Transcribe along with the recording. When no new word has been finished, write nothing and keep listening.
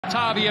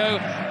Otavio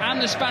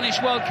and the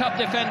Spanish World Cup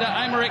defender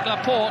Aymeric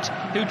Laporte,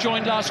 who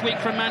joined last week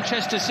from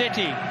Manchester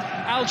City.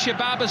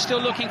 SHABAB are still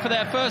looking for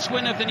their first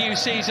win of the new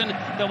season.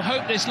 They'll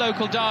hope this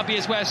local derby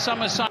is where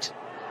summer sight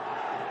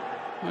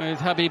with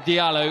Habib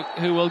Diallo,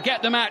 who will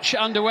get the match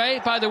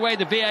underway. By the way,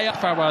 the VAR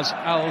Fawaz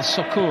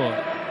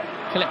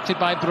Al-Sokour, collected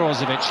by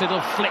Brozovic.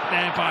 Little flick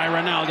there by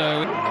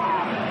Ronaldo.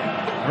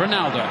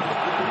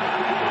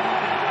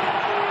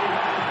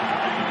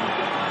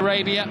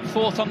 Arabia,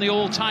 fourth on the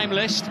all-time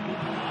list.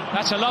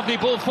 That's a lovely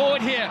ball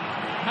forward here,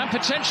 and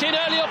potentially an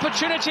early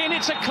opportunity, and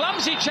it's a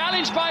clumsy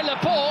challenge by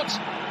Laporte.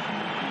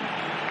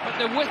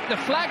 But the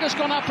flag has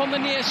gone up on the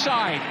near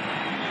side.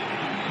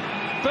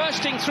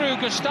 Bursting through,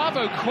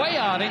 Gustavo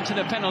Cuellar into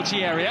the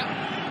penalty area.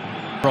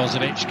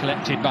 Brozovic,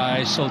 collected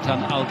by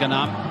Sultan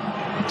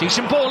Al-Ghanam.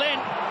 Decent ball in.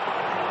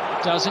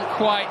 Doesn't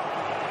quite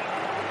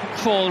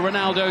fall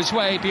Ronaldo's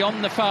way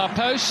beyond the far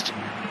post.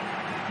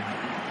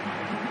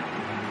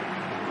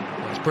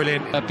 That's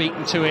brilliant.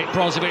 Beaten to it.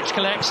 Brozovic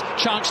collects.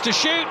 Chance to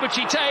shoot, which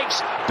he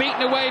takes.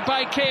 Beaten away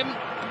by Kim.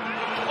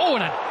 Oh,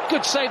 and a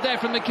good save there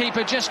from the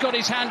keeper. Just got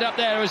his hand up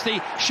there as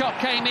the shot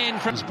came in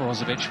from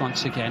Brozovic.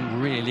 Once again,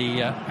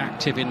 really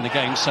active in the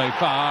game so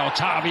far.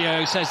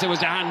 Otavio says there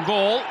was a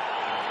handball.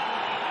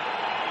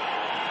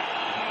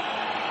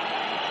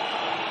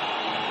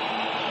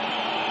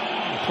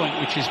 A point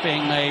which is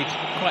being made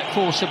quite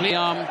forcibly.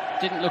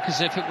 Didn't look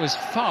as if it was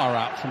far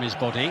out from his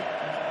body.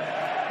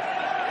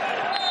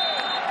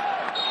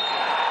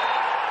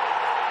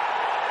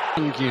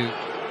 Thank you.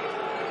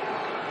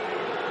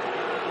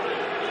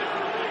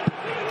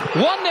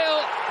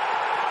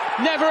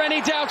 1-0, never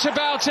any doubt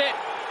about it.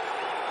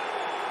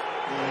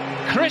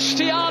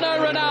 Cristiano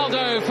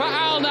Ronaldo for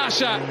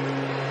Al-Nassr.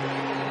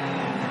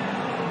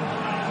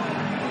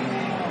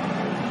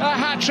 A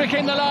hat-trick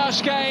in the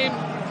last game.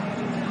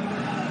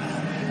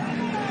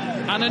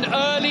 And an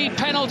early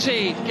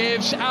penalty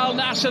gives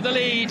Al-Nassr the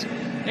lead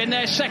in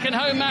their second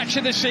home match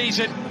of the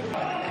season.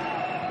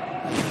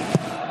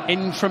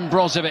 In from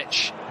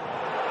Brozovic.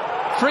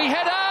 Free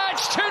header,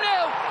 it's 2-0.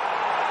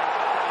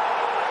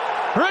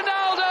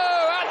 Ronaldo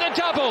at the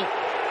double.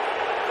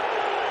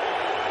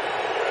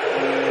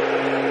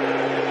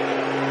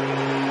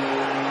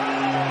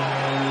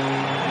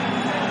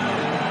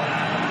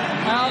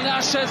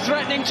 Al-Nassr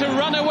threatening to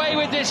run away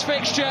with this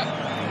fixture.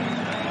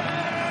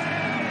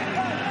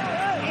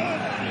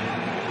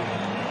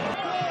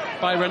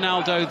 By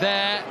Ronaldo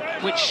there,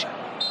 which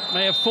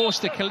may have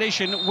forced a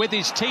collision with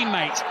his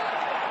teammate.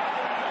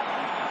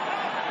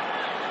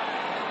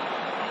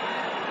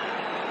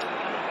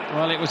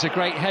 Well, it was a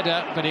great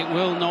header, but it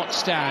will not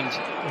stand.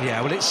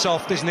 Yeah, well, it's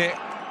soft, isn't it?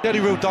 The only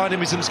real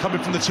dynamism's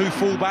coming from the two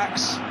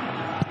full-backs.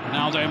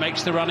 Ronaldo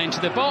makes the run into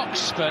the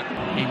box, but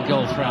in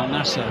goal for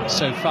Al-Nassr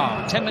so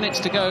far. 10 minutes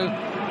to go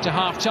to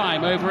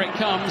half-time. Over it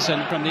comes,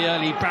 and from the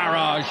early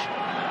barrage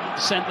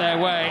sent their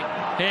way.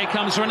 Here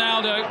comes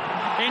Ronaldo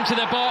into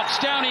the box.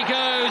 Down he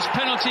goes.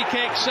 Penalty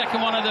kick,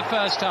 second one of the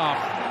first half.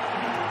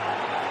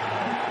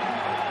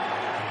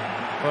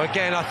 Well,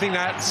 again, I think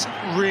that's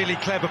really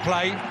clever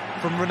play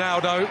from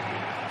Ronaldo.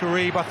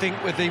 Garib, I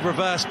think, with the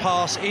reverse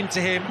pass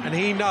into him, and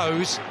he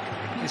knows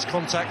his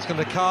contact's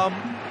going to come.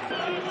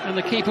 And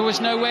the keeper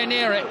was nowhere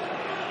near it.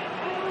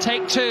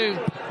 Take two.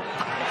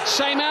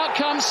 Same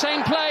outcome,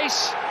 same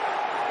place.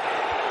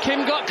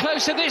 Kim got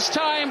closer this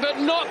time, but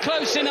not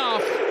close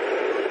enough.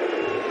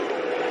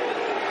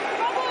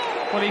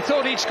 Well, he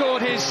thought he'd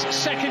scored his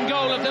second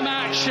goal of the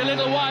match a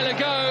little while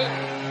ago.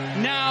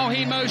 Now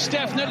he most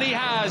definitely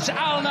has.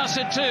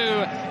 Al-Nassr 2,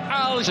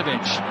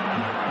 Al-Brozovic.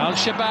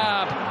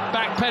 Al-Shabab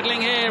backpedaling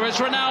here as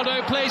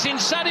Ronaldo plays in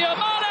Sadio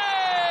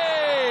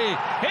Mane!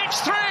 It's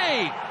 3!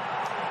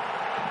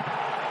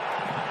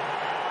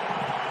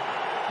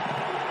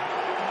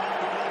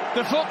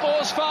 The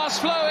football's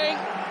fast-flowing.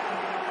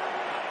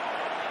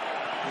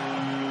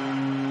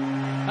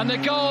 And the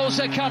goals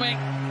are coming.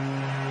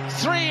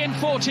 3 in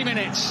 40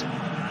 minutes.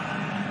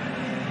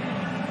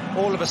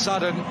 All of a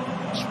sudden,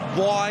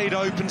 wide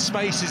open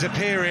spaces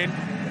appearing,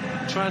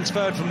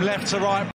 transferred from left to right.